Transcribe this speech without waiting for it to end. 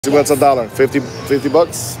What's a dollar? 50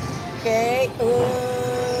 bucks? Okay.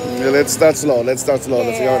 Yeah, let's start slow. Let's start slow.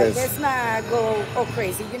 Let's see how it is. Let's not go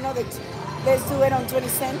crazy. You know that. Let's do it on 20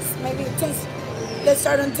 cents. Maybe 10. Let's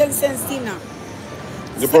start on 10 cents, Tina.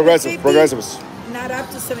 The progressives. Not up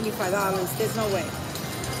to $75. There's no way.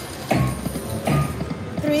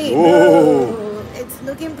 3. Ooh. Oh, it's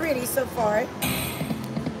looking pretty so far.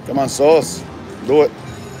 Come on, sauce. Do it.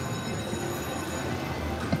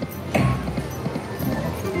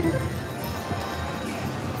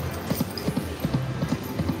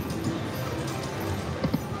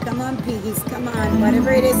 Come on, piggies. Come on.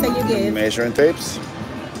 Whatever it is that you give. Measuring tapes.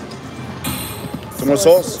 Some more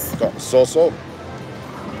sauce. Sauce.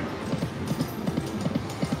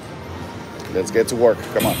 Let's get to work.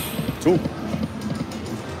 Come on. 2.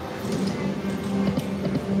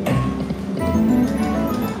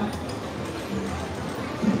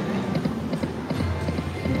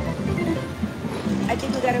 I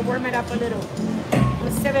think we gotta warm it up a little.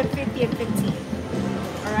 With 7.50 and 15.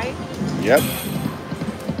 All right. Yep.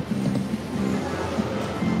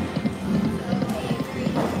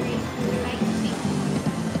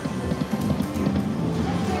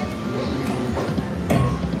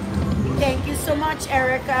 Thank you so much,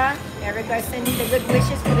 Erica. Erica is sending the good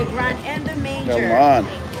wishes for the grand and the manger. Come on.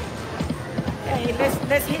 Hey,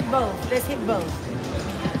 let's hit both. Let's hit both.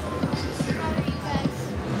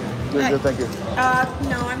 Good, thank you.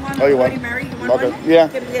 No, I'm on you Bloody want? Mary. You want Okay. one? Yeah.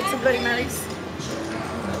 Can we get some Bloody Marys?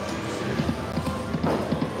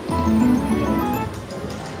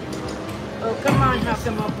 Oh, come on, Huff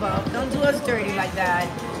them up. Don't do us dirty like that.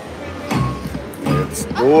 Let's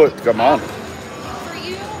do it. Come on. For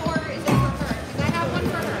you, or is it for her? Because I have one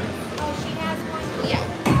for her. Oh, she has one? Yeah.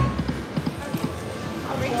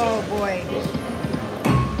 Oh, boy.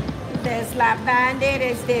 There's La Bandit.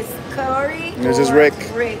 Is this Corey? This is Rick.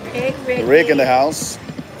 Rick. Hey, Rick. Rick in the house.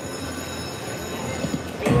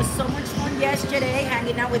 It was so much fun yesterday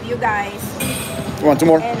hanging out with you guys. Come on, 2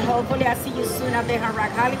 more. And hopefully I'll see you soon up there in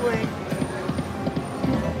Rock Hollywood.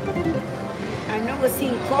 I know we're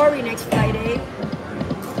seeing Corey next Friday.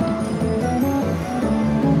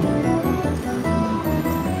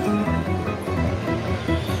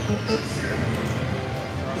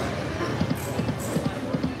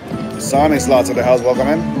 Sonic Slots at the house. Welcome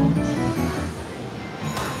in.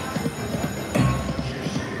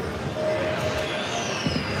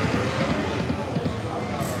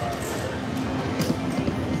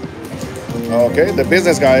 Okay, the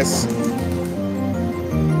business guys.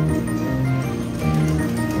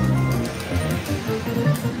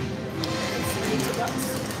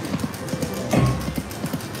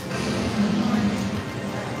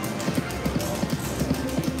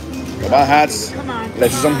 Come on, hats. Come on.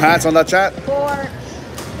 Let's see some hats on that chat. 4.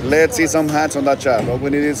 Let's see some hats on that chat. What we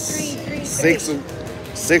need is six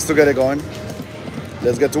to get it going.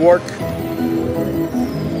 Let's get to work.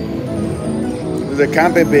 This is a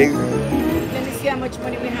camping pig. Let me see how much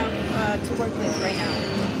money we have to work with right now.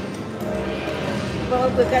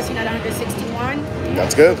 Both with us at 161.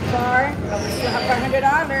 That's good. Far, but we still have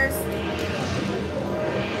 $100.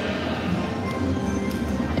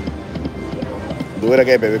 Do it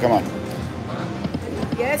again, baby. Come on.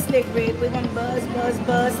 Yes, Liquid. We want buzz,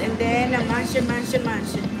 and then a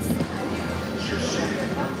mansions.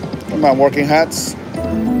 Come on, working hats.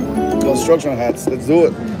 Construction hats. Let's do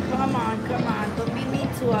it. Come on. Don't be mean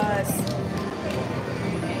to us.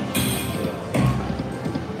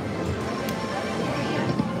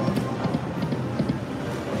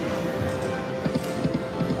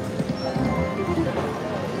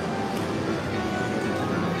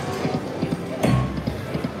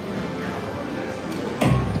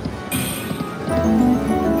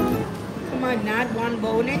 Come on, not one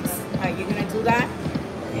bonus. Are you gonna do that?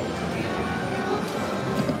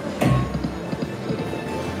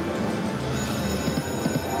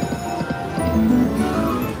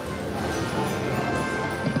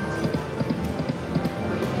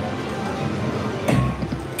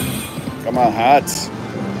 Come on, hats.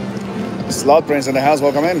 Slot Prince in the house.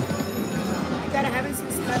 Welcome in. You gotta have it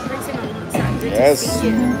since Scott Prince in a long time. Good Yes. to see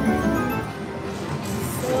you.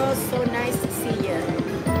 So nice to see you.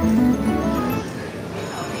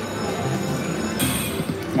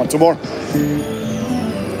 Come on, 2 more. See,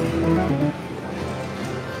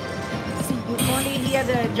 you only hear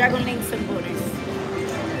the Dragon Links and bonus.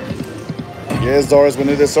 Yes, Doris, we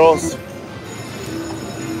need the sauce.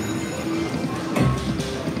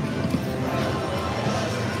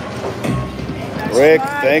 That's Rick,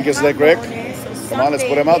 right. thank you, Slick Rick. Bonus. So Come on, let's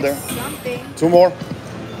put him out there. Something. 2 more.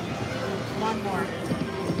 One more.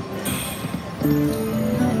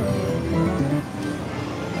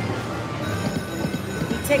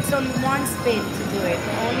 takes only one spin to do it.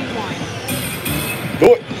 Only one.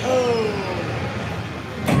 Do it. Oh.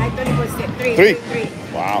 And I thought it was three. Three.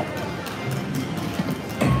 Wow.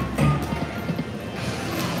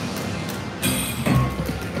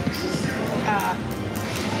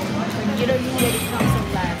 You don't need it, it comes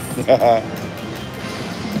in last.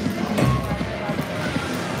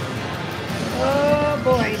 Oh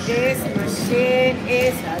boy, this machine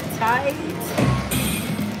is a tight.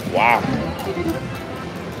 Wow.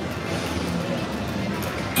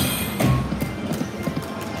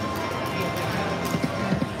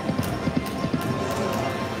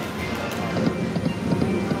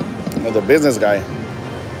 Another business guy.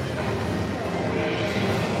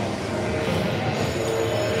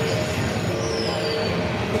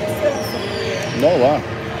 No, wow.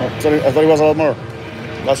 I thought it was a lot more.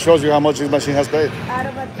 That shows you how much this machine has paid. Out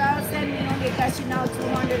of 1,000, we only cashing out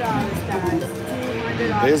 $200, guys.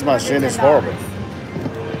 $200. This machine is horrible.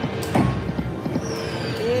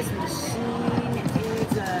 This machine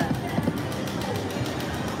is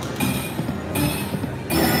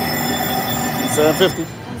 $750.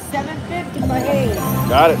 $750, but hey.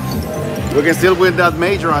 Got it. We can still win that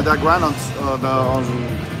major and that grand on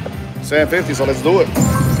 750, so let's do it.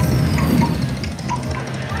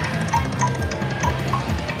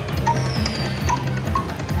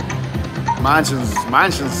 Mansions,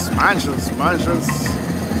 mansions, mansions, mansions.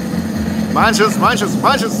 Mansions, mansions,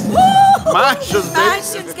 mansions. Woo! Mansions, baby.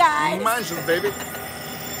 Mansions, guys. Mansions, baby.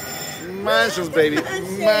 Mansions, baby.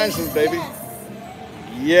 Mansions, baby.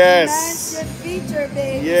 Yes. Mansion feature,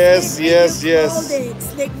 baby. Yes, yes, yes.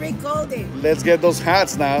 Slick Rick Golden. Let's get those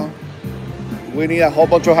hats now. We need a whole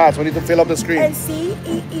bunch of hats. We need to fill up the screen. And see,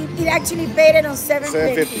 it actually paid it on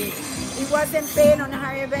 750. 750. It wasn't paying on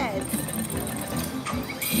higher beds.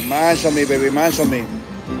 Mansion me, baby, mansion me.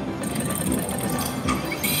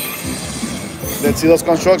 Let's see those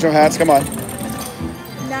construction hats. Come on.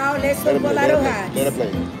 Now let's Let do it a play. lot Let of it hats. play. Let it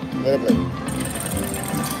play. Let it play.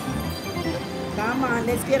 Come on,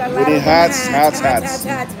 let's get a We lot need of hats, hats, hats.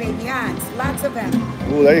 hats, baby, hats. Lots of them.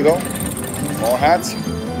 Ooh, there you go. More hats.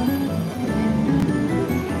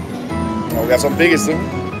 Oh, we got some piggies too.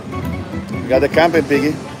 We got the camping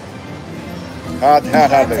piggy. Hat,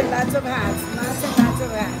 Lots baby. and lots of hats. Lots and lots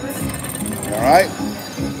of hats. All right.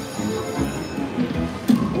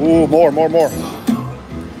 Ooh, more.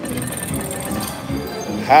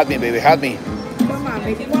 Hat me, baby, hat me. Come on,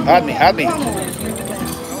 baby. One Hat more. me, hat me. One more.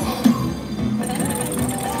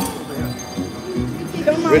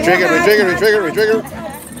 Come on, Retrigger.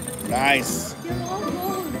 Nice. All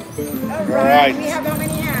right. right. We have how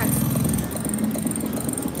many hats?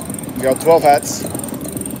 We got 12 hats.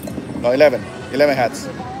 No, 11. 11 hats.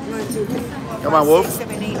 1, 2, 3, 4, Come on, 5, Wolf. 6,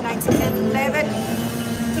 7, 8, 9, 10, 11.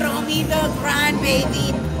 Throw me the grand,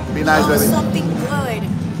 baby. Be nice, Throw baby. something good.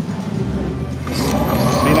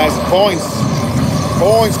 Be nice. Coins.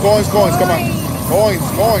 Come on.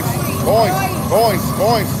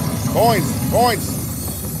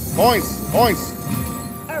 Coins.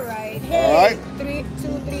 All right. Hey. All right. 3,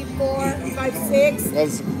 2, 3, 4, 5, 6.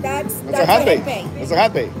 That's a Handpay. That's a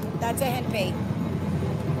Handpay. That's a Handpay.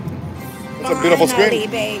 That's a beautiful Finally,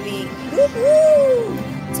 screen. baby. Woo-hoo.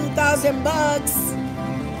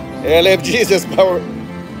 $2,000. LFG says power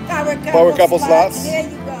couple slots. There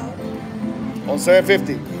you go. On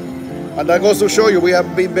 750. And that goes to show you we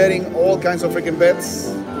have been betting all kinds of freaking bets.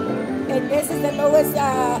 And this is the lowest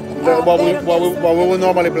What we would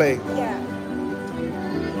normally play. Yeah.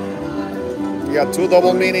 We got 2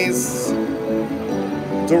 double minis,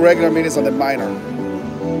 2 regular minis on the minor.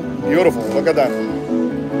 Beautiful. Look at that.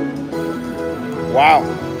 Wow.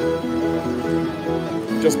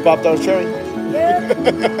 Just popped out cherry. Yeah.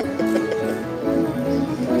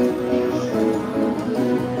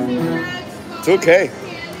 2K.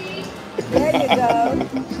 There you go.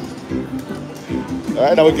 All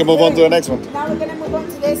right, now we can move on to the next one. Now we're gonna move on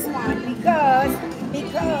to this one because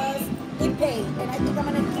it paid, and I think I'm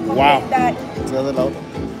gonna keep on Wow. doing that. See how they load?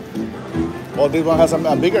 Well, this one has a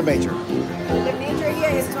bigger major. The major here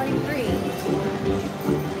is 23.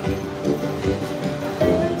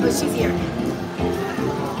 But she's here.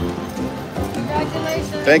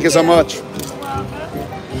 Congratulations. Thank you so much. You're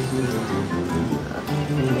welcome.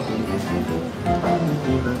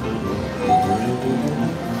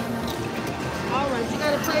 All right, you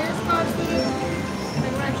got a player's card for you?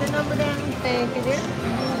 And write your number down. Thank you, dear.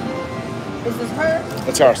 Is this her?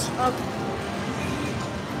 That's yours. Okay.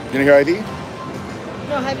 You need your ID?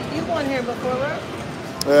 No, have you won here before, right?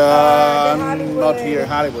 Not here,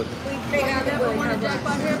 Hollywood. We played Hollywood. Won a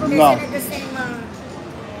jackpot here before? No. Isn't it the same? All right.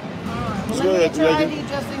 Well, Sure, let me get your yeah, ID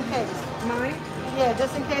just in case. Mine? Yeah,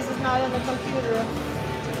 just in case it's not in the computer.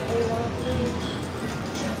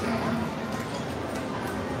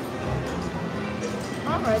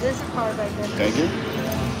 All right, there's your card right there. Thank you.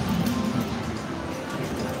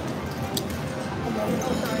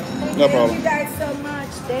 No problem. Thank you guys so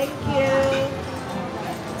much. Thank you.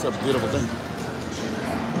 It's a beautiful thing.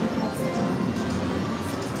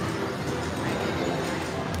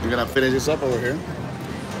 We're gonna finish this up over here.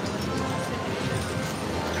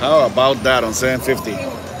 How about that on 750?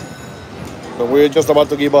 But we're just about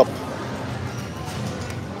to give up.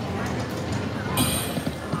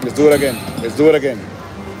 Let's do it again. Let's do it again.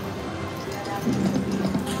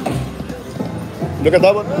 Look at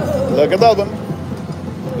that one. Look at that one.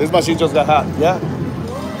 This machine just got hot. Yeah?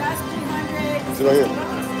 That's 300. See right here.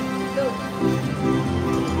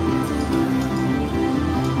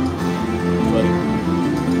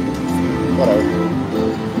 Whatever.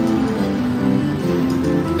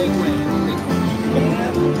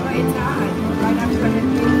 It's hot. Right after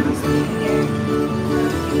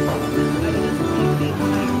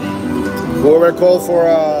Whoever called for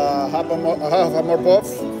half a more puff,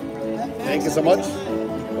 thank you so much.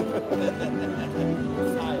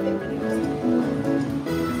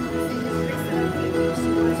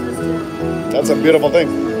 That's a beautiful thing.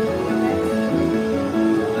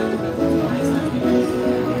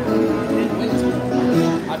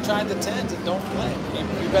 I've tried the 10s and don't play.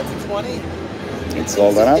 You bet the 20. It's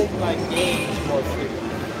all that out. Like games for free.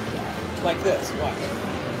 Like this. Watch.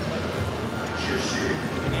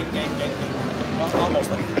 Well, almost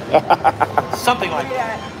like that. Something like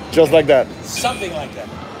that. Just like that. Something like that.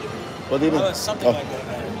 What do you mean? Something Oh, like that.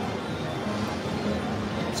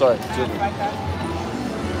 sorry. Excuse me.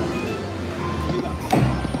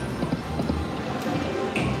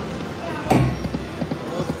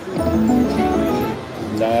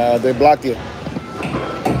 Nah, they blocked you.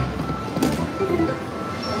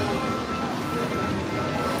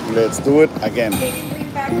 Let's do it again.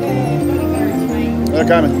 They're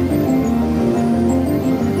coming.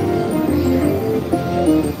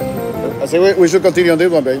 I say we should continue on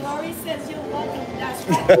this one, babe. Lori says you're welcome. That's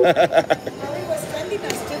right. Lori was sending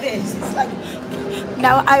us to this. It's like,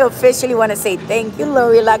 now I officially want to say thank you,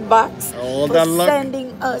 Lori Lockbox, All for that luck.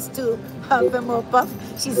 sending us to Huff and More Puff.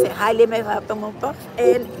 She said, hi, limit Huff and More Puff.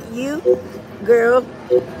 And you, girl,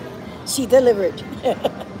 she delivered. All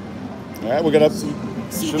right, we're gonna.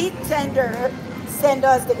 She did send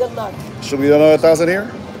us the good luck. Should we do another 1,000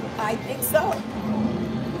 here? I think so.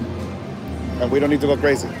 And we don't need to go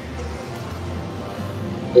crazy.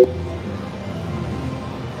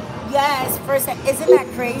 Yes, first, isn't that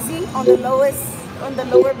crazy? On the lower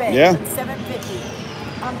bed. Yeah. 750.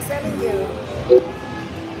 I'm telling you.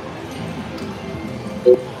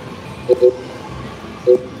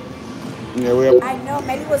 Yeah, we have. I know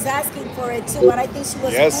Melly was asking for it too, but I think she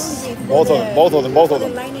was Yes, hungry for both of them. for the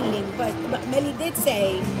lining link. But Melly did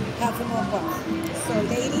say half a more puff. So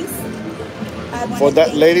ladies, I want For to that,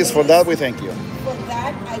 thank ladies, you for that we thank you. For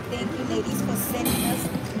that, I thank you, ladies, for sending us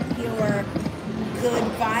your good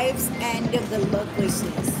vibes and your good luck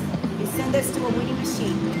wishes. You send us to a winning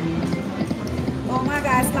machine. Oh my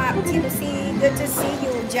God, Slap Tennessee, good to see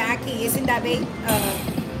you, Jackie. Isn't that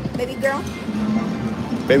baby girl?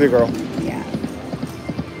 Baby girl. Yeah.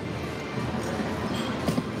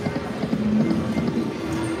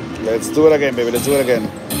 Let's do it again, baby. Let's do it again.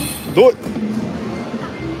 Do it.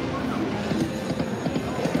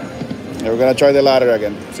 And we're gonna try the ladder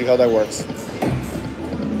again. See how that works.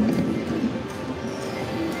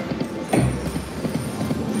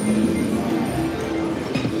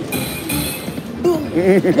 Boom.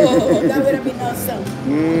 Oh, that would have been awesome.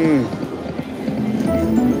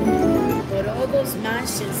 But all those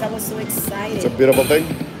mansions, I was so excited. It's a beautiful thing.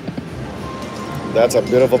 That's a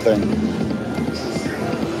beautiful thing.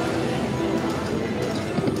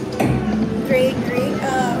 Great.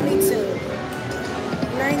 Only two.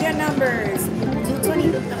 Learn your numbers.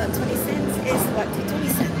 20 cents is what? 20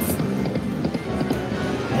 cents.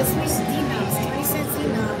 Let's switch denoms. 20 cents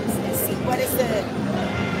denoms. Let's see. What is the...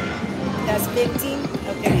 That's 15?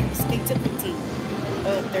 Okay, stick to 15.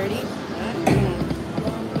 30?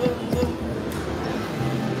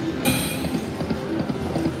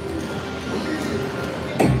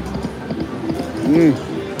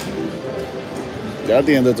 That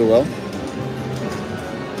didn't do too well.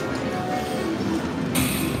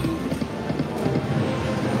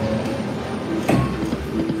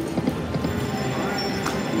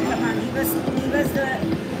 Come on, give us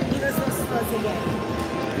those slots again.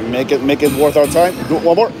 Make it worth our time. Do it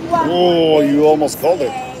one more. Oh, you almost called it.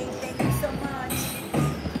 Yay, thank you so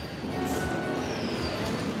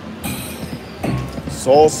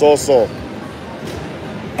much. So.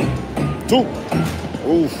 2.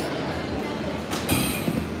 Oof.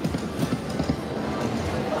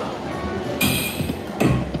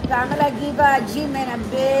 give G-Man a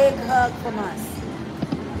big hug from us.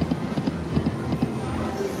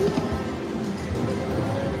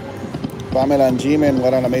 Pamela and G-Man,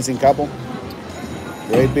 what an amazing couple.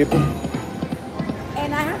 Great people.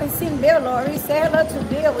 And I haven't seen Bill, Lori. Say hello to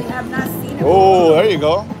Bill. We have not seen him. Oh, there you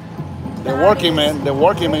go. The working man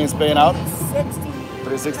is paying out.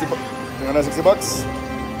 360. 360 bucks.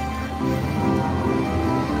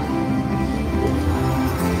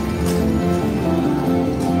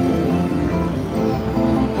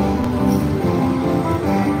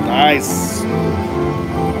 Nice.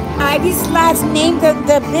 Ivy Slots named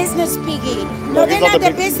the business piggy. No, they're not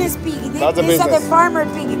the business piggy. These are the farmer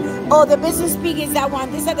piggy. Oh, the business piggy is that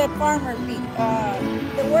one. These are the farmer piggy.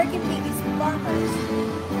 The working piggies, farmers.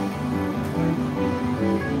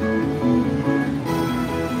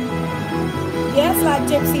 Yes, like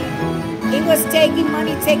Gypsy. He was taking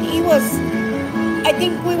money. He was. I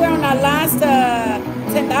think we were on our last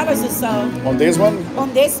 $10 or so. On this one?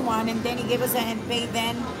 On this one, and then he gave us a Handpay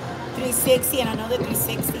then. 360 and another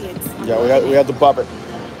 360. Yeah, we had to pop it.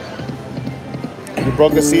 You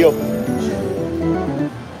broke the seal.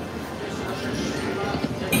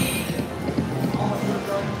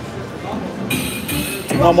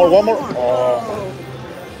 One more. Oh.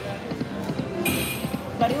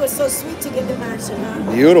 But it was so sweet to get the mansion,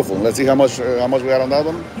 huh? Beautiful. Let's see how much we got on that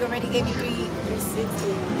one. You already gave me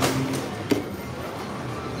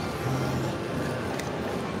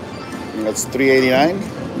 360. That's 389.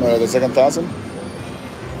 The second thousand.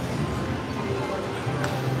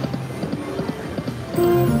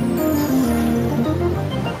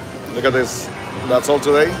 Look at this. That's all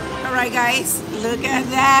today. All right, guys. Look at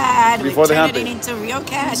that. Before we turned the it into real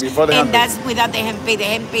cash. Before the and Handpay. that's without the Handpay. The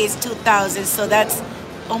Handpay is 2,000, so that's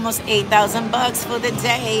almost 8,000 bucks for the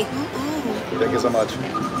day. Thank you so much. Give me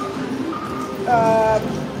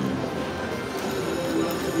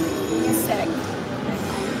a sec.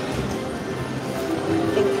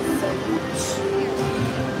 Thank you so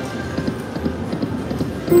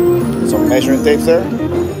much. Some measuring tapes there.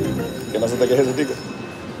 Que no se te quede ese ticket.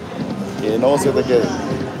 Que no se te quede.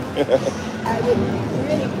 I would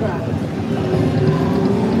really cry.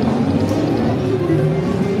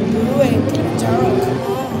 Do it, Charles.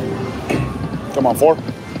 Come on, 4.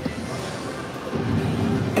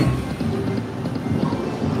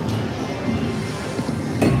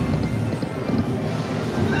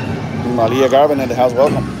 Malia Garvin in the house.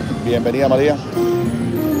 Welcome. Bienvenida, Malia.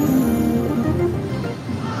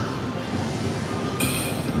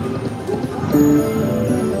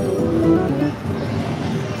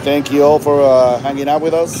 Thank you all for hanging out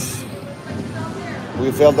with us.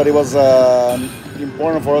 We felt that it was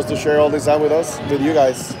important for us to share all this out with you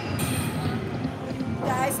guys.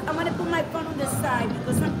 Guys, I'm gonna put my phone on the side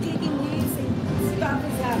because I'm clicking these and stuff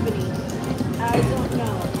is happening. I don't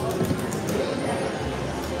know.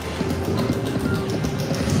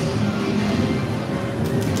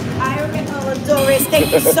 I remember Doris,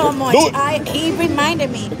 thank you so much. He reminded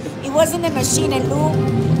me. It wasn't the machine, and Lou,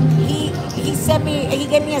 he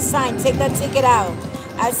gave me a sign, take that ticket out.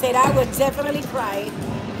 I said I would definitely cry,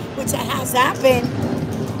 which has happened.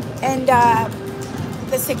 And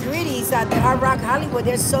the securities at the Hard Rock Hollywood,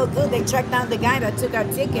 they're so good. They tracked down the guy that took our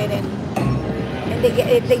ticket, and they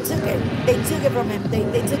took it. They took it from him.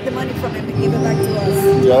 They took the money from him and gave it back to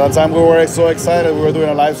us. Yeah, that time we were so excited. We were doing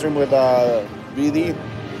a live stream with BD.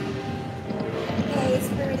 Hey,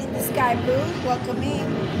 Spirit in the Sky Blue, welcome in.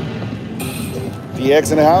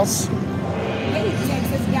 DX in the house. Hey,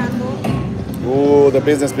 Texas Gamble. Ooh, the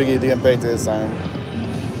business piggy didn't pay this time.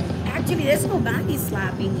 Actually, there's nobody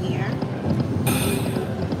slapping here.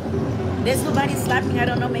 There's nobody slapping. I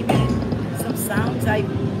don't know, maybe some sounds.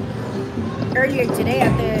 Earlier today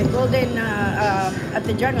at the Golden, at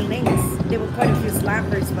the Journal Links, there were quite a few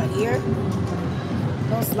slappers, but here,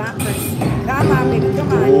 no slappers. Come on, baby,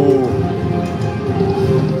 come on. Ooh.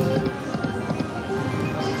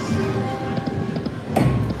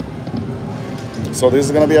 So this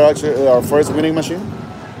is gonna be our first winning machine.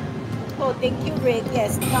 Oh, thank you, Rick.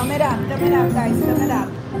 Yes, thumb it up, guys, thumb it up.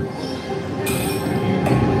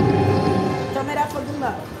 Thumb it up for good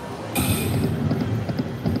luck.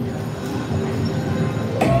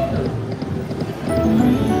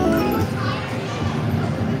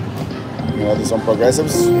 You know, there's some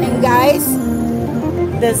progressives. And guys,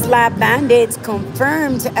 the Slot Bandits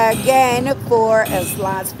confirmed again for a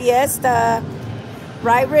Slots Fiesta.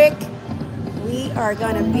 Right, Rick? We are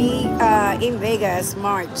gonna be in Vegas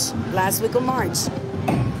last week of March.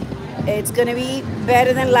 It's gonna be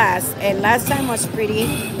better than last, and last time was pretty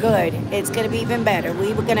good. It's gonna be even better.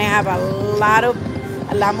 We were gonna have a lot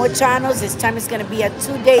more channels. This time it's gonna be a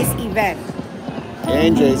 2 days event.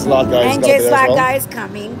 And J Slot guy is And gonna J be there as Slot well. guy is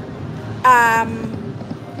coming.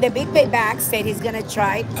 The big payback said he's gonna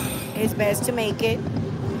try his best to make it.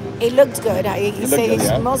 It looked good. He looked said good, it's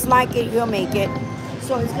yeah. most likely he'll make it.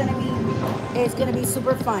 So it's gonna be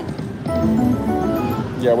super fun.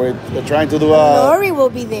 Yeah, we're trying to do Lori will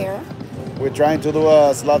be there. we're trying to do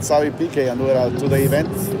a Slot Savvy PK and do it at 2-day event.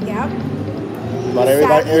 Yep. But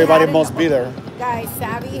everybody must be there. Guys,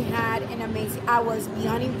 Savvy had an amazing. I was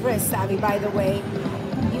beyond impressed, Savvy. By the way,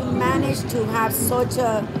 you managed to have such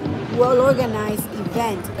a well-organized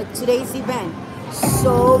event, today's event.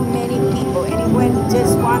 So many people, and it went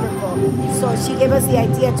just wonderful. So she gave us the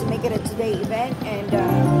idea to make it a today event, and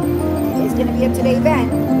it's going to be a today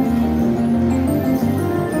event.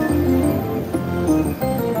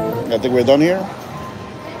 I think we're done here.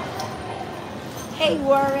 Hey,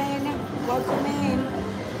 Warren, welcome in.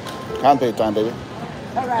 Handpay time, baby.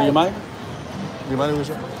 All right. Do you mind? Do you mind,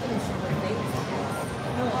 Alicia?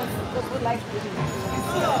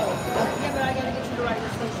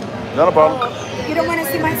 Not a problem. You don't want to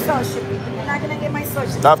see my social. You're not going to get my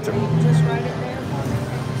social. After. Just write it there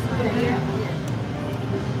for me.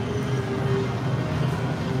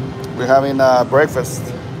 We're having breakfast.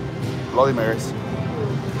 Bloody Marys.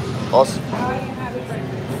 Us. There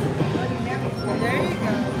you go.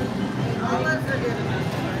 All those are good enough.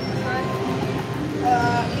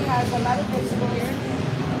 It has a lot of vegetables here.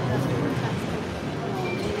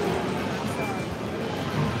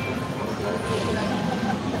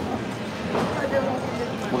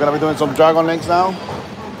 We're gonna be doing some dragon links now.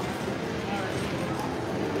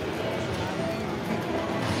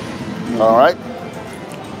 All right.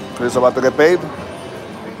 Chris about to get paid.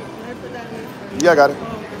 Yeah, I got it.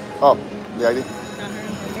 Oh, the ID.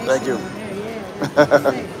 Thank you. All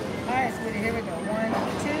right, sweetie, here we go. 1,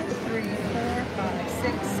 2, 3, 4, 5,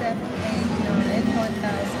 6, 7, 8, 9,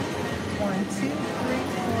 1,000. 1, 2, 3,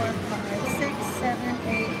 4, 5, 6, 7,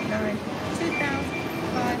 8, 9, 2,000.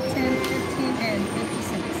 5, 10, 15, and 50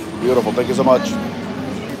 cents. Beautiful. Thank you so much.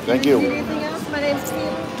 Thank you. Anything else? My name's Tina.